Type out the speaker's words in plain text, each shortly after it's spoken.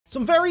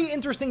Some very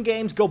interesting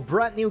games got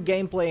brand new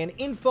gameplay and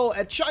info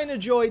at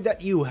ChinaJoy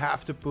that you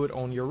have to put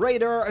on your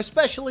radar,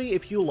 especially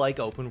if you like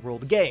open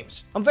world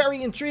games. I'm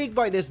very intrigued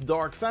by this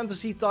dark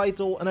fantasy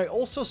title, and I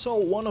also saw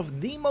one of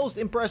the most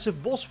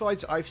impressive boss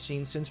fights I've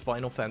seen since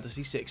Final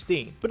Fantasy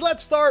 16. But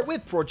let's start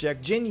with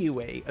Project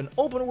Jinyiwei, an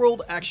open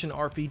world action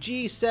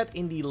RPG set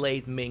in the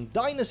late Ming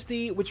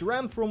Dynasty, which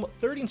ran from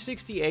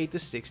 1368 to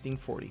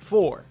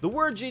 1644. The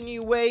word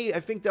Jinyiwei I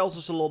think tells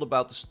us a lot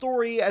about the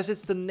story, as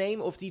it's the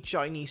name of the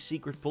Chinese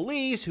secret police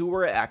who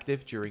were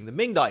active during the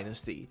Ming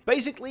Dynasty.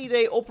 Basically,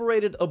 they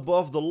operated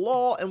above the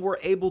law and were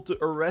able to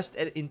arrest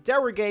and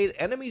interrogate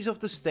enemies of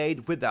the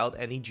state without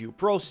any due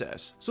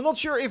process. So not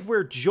sure if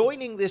we're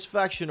joining this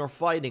faction or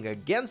fighting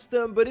against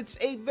them, but it's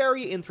a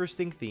very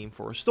interesting theme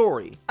for a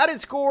story. At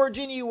its core,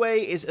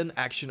 Jinyiwei is an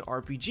action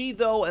RPG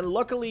though, and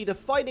luckily the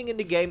fighting in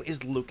the game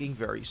is looking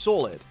very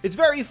solid. It's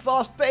very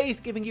fast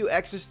paced, giving you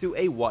access to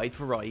a wide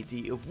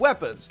variety of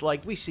weapons,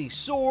 like we see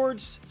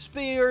swords,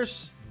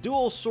 spears,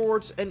 dual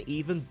swords, and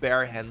even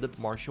bare-handed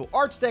martial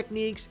arts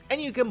techniques, and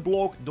you can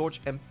block,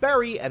 dodge and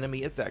parry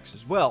enemy attacks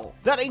as well.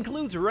 That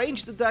includes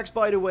ranged attacks,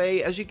 by the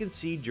way, as you can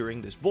see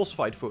during this boss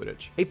fight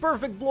footage. A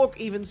perfect block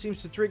even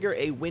seems to trigger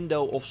a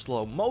window of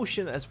slow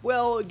motion as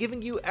well,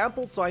 giving you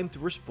ample time to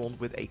respond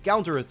with a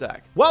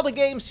counterattack. While the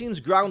game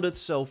seems grounded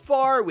so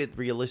far, with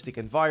realistic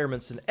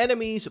environments and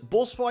enemies,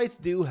 boss fights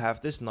do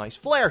have this nice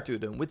flair to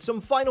them, with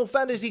some Final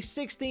Fantasy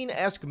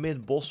 16-esque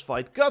mid-boss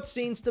fight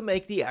cutscenes to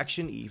make the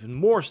action even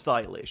more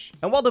stylish.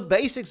 And while the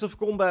basics of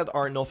combat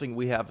are nothing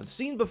we haven't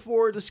seen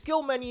before, the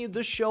skill menu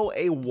does show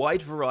a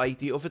wide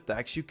variety of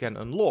attacks you can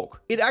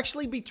unlock. It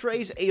actually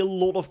betrays a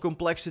lot of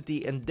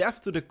complexity and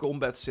depth to the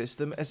combat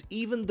system, as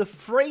even the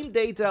frame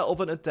data of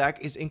an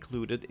attack is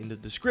included in the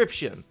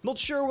description. Not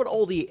sure what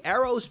all the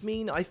arrows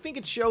mean. I think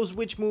it shows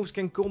which moves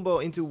can combo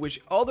into which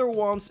other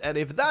ones, and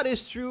if that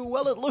is true,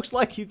 well, it looks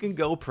like you can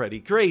go pretty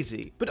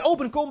crazy. But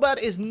open combat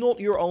is not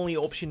your only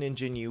option in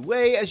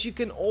Jinyiwei, as you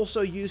can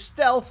also use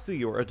stealth to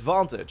your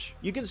advantage.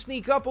 You can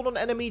sneak up on an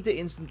enemy to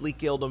instantly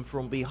kill them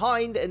from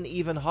behind, and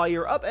even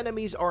higher up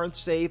enemies aren't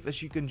safe,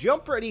 as you can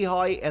jump pretty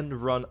high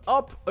and run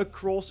up,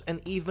 across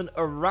and even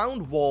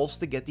around walls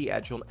to get the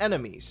edge on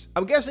enemies.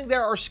 I'm guessing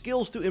there are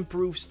skills to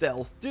improve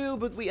stealth too,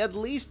 but we at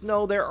least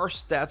know there are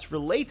stats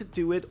related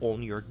to it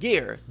on your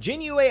gear.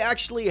 Jinyiwei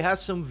actually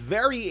has some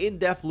very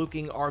in-depth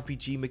looking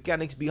RPG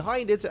mechanics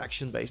behind its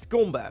action-based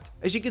combat.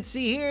 As you can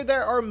see here,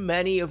 there are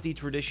many of the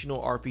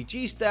traditional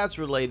RPG stats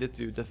related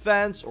to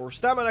defense or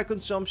stamina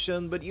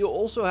consumption, but you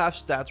also have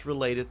stats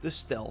related to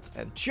stealth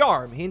and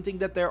charm, hinting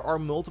that there are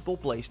multiple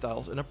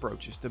playstyles and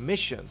approaches to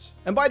missions.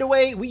 And by the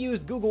way, we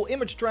used Google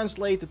Image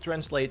Translate to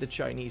translate the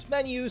Chinese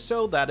menu,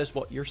 so that is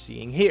what you're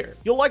seeing here.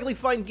 You'll likely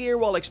find gear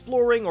while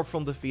exploring or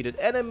from defeated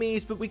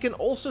enemies, but we can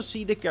also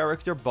see the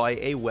character buy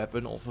a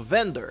weapon off a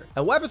vendor.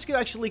 And weapons can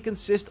actually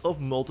consist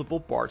of multiple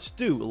parts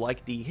too,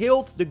 like the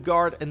hilt, the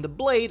guard and the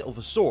blade of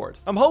a sword.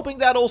 I'm hoping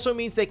that also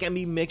means they can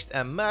be mixed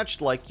and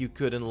matched like you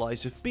could in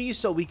Lies of P,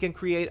 so we can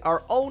create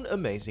our own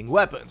amazing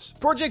weapons.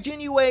 Project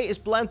Jinyiwei is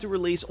planned to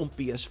release on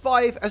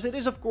PS5, as it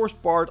is of course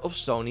part of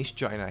Sony's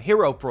China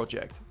Hero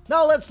project.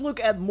 Now let's look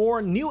at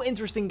more new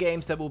interesting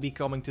games that will be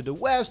coming to the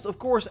West. Of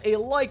course, a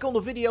like on the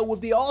video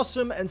would be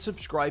awesome, and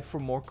subscribe for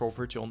more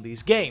coverage on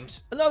these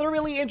games. Another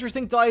really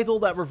interesting title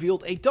that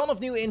revealed a ton of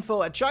new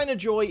info at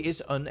ChinaJoy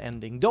is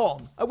Unending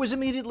Dawn. I was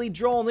immediately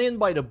drawn in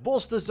by the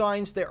boss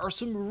designs. There are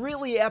some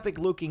really epic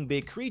looking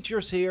big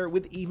creatures here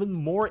with even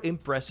more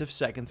impressive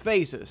second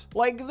phases.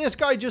 Like this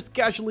guy just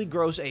casually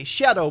grows a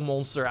shadow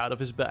monster out of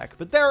his back,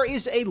 but there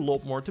is a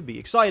lot more to be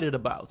excited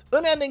about.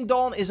 Unending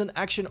Dawn is an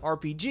action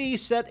RPG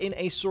set in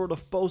a sort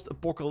of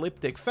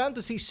post-apocalyptic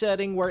fantasy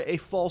setting where a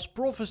false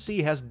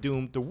prophecy has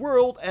doomed the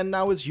world, and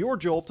now it's your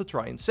job to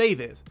try and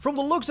save it. From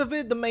the looks of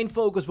it, the main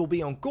focus will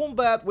be on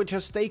combat, which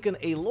has taken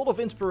a lot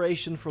of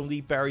inspiration from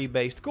the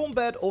parry-based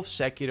combat of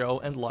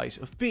Sekiro and Lies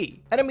of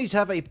P. Enemies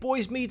have a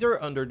poise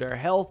meter under their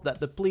health that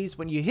depletes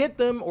when you hit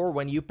them or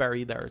when you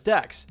parry their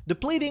attacks.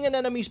 Depleting an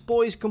enemy's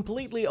poise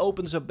completely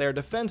opens up their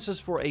defenses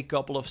for a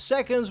couple of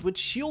seconds, with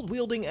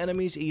shield-wielding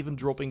enemies even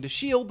dropping the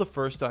shield the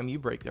first time you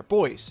break their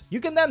poise.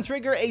 You can then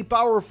trigger a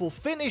powerful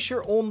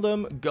finisher on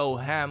them, go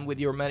ham with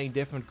your many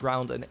different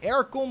ground and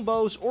air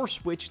combos, or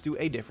switch to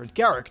a different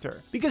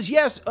character. Because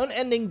yes,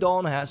 Unending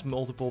Dawn has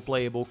multiple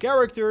playable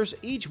characters,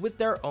 each with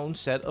their own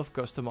set of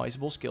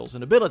customizable skills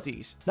and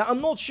abilities. Now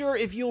I'm not sure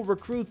if you'll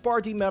recruit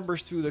party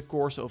members through the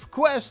course of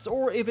quests,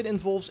 or if it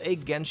involves a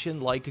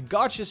Genshin-like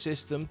gacha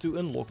system to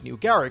unlock new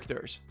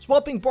characters.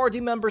 Swapping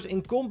party members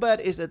in combat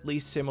is at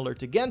least similar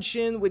to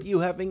Genshin, with you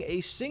having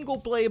a single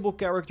playable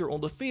character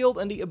on the field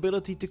and the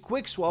ability to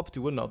quick swap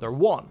to another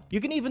one. You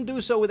You can even do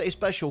so with a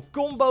special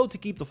combo to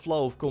keep the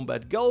flow of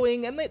combat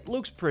going, and it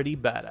looks pretty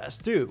badass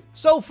too.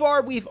 So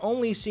far we've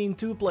only seen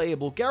 2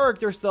 playable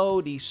characters though,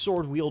 the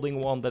sword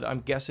wielding one that I'm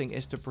guessing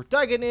is the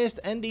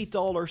protagonist, and the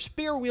taller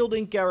spear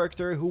wielding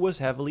character who was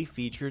heavily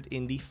featured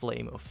in the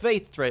Flame of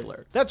Faith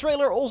trailer. That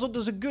trailer also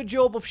does a good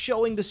job of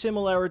showing the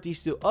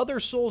similarities to other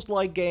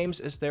Souls-like games,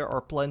 as there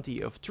are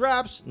plenty of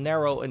traps,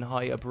 narrow and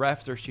high up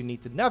rafters you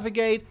need to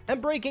navigate,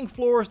 and breaking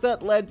floors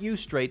that lead you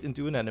straight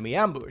into an enemy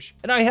ambush.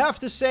 And I have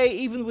to say,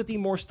 even with the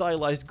more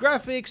stylized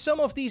graphics, some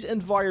of these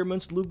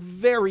environments look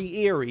very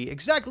eerie,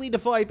 exactly the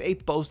vibe a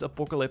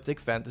post-apocalyptic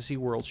fantasy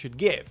world should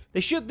give. They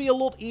should be a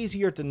lot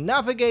easier to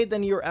navigate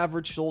than your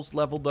average Souls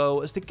level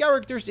though, as the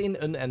characters in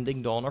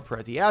Unending Dawn are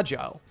pretty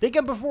agile. They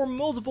can perform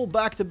multiple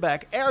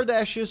back-to-back air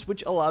dashes,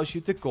 which allows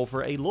you to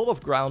cover a lot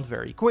of ground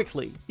very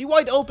quickly. The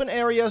wide open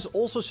areas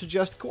also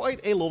suggest quite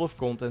a lot of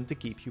content to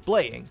keep you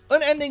playing.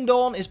 Unending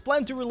Dawn is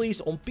planned to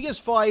release on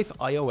PS5,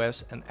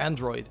 iOS and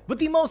Android. But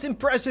the most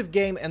impressive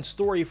game and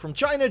story from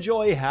ChinaJoy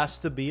has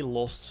to be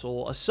Lost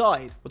Soul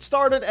Aside. What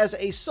started as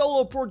a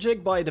solo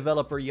project by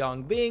developer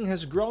Yang Bing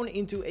has grown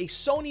into a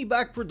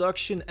Sony-backed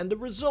production, and the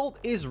result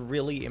is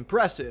really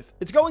impressive.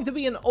 It's going to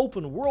be an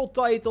open world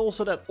title,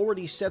 so that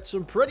already sets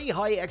some pretty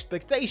high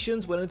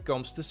expectations when it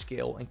comes to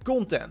scale and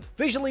content.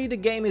 Visually, the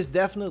game is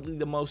definitely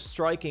the most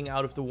striking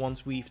out of the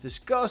ones we've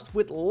discussed,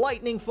 with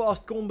lightning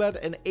fast combat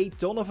and a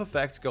ton of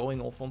effects going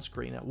off on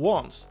screen at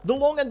once. The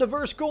long and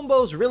diverse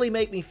combos really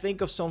make me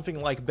think of something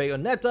like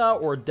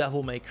Bayonetta or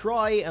Devil May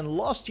Cry, and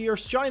last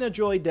year's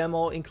ChinaJoy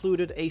demo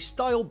included a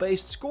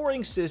style-based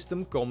scoring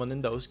system common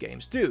in those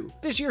games too.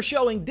 This year's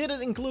showing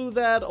didn't include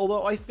that,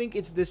 although I think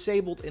it's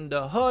disabled in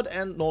the HUD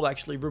and not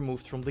actually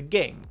removed from the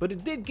game, but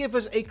it did give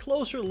us a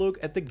closer look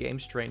at the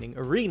game's training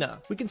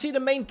arena. We can see the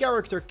main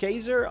character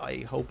Kaiser,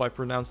 I hope I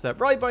pronounced that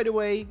right by the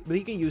way, but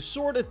he can use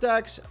sword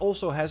attacks,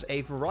 also has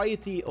a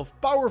variety of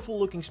powerful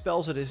looking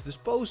spells at his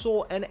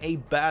disposal, and a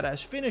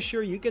badass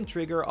finisher you can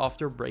trigger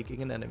after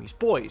breaking an enemy's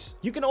poise.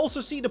 You can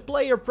also see the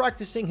player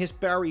practicing his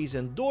parries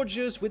and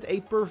dodges, with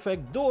a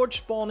perfect dodge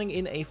spawning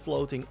in a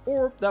floating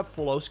orb that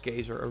follows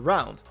Kaiser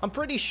around. I'm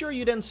pretty sure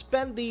you then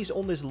spend these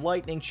on this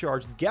lightning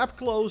charged gap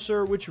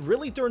closer, which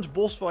really turns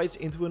boss fights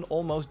into an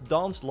almost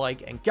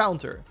dance-like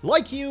encounter.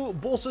 Like you,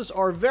 bosses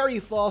are very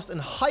fast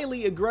and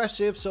highly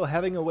aggressive, so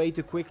having a way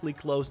to quickly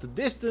close the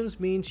distance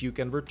means you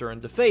can return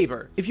the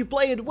favor. If you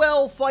play it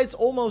well, fights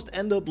almost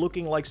end up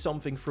looking like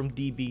something from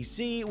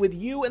DBZ, with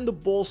you and the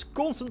boss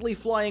constantly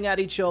flying at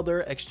each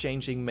other,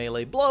 exchanging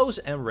melee blows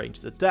and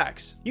ranged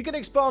attacks. You can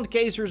expand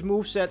Kaiser's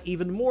moveset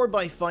even more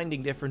by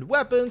finding different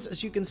weapons,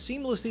 as you can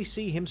seamlessly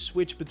see him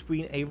switch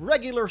between a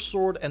regular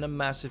sword and a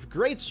massive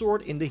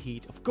greatsword in the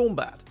heat of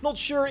combat. Not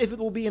sure if it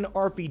will be an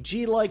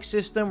RPG-like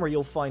system where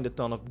you'll find a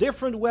ton of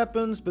different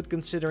weapons, but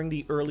considering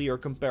the earlier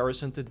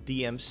comparison to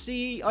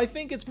DMC, I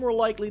think it's more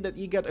likely that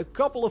you get a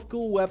couple of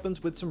cool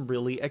weapons with some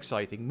really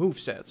exciting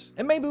movesets.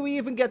 And maybe we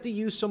even get to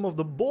use some of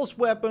the boss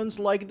weapons,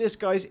 like this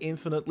guy's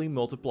infinitely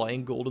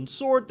multiplying golden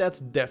sword. That's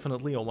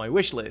definitely on my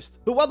wish list.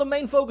 But while the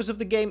main focus of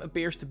the game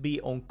appears to be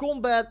on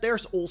combat,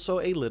 there's also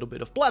a little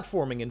bit of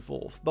platforming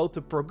involved, both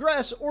to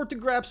progress or to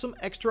grab some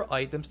extra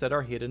items that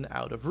are hidden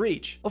out of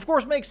reach. Of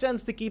course, makes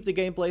sense to keep the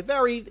gameplay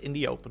varied in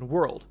the open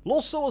world.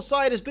 Lost Soul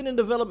Aside has been in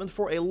development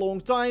for a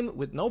long time,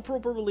 with no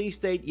proper release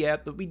date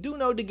yet, but we do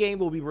know the game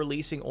will be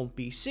releasing on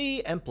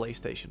PC and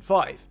PlayStation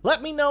 5.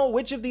 Let me know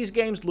which of these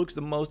games looks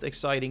the most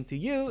exciting to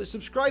you,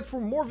 subscribe for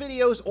more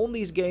videos on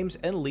these games,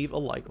 and leave a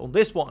like on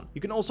this one.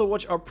 You can also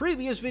watch our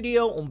previous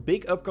video on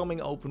big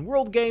upcoming open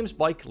world games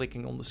by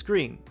clicking on the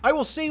screen. I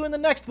will see you in the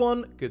next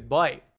one. Goodbye.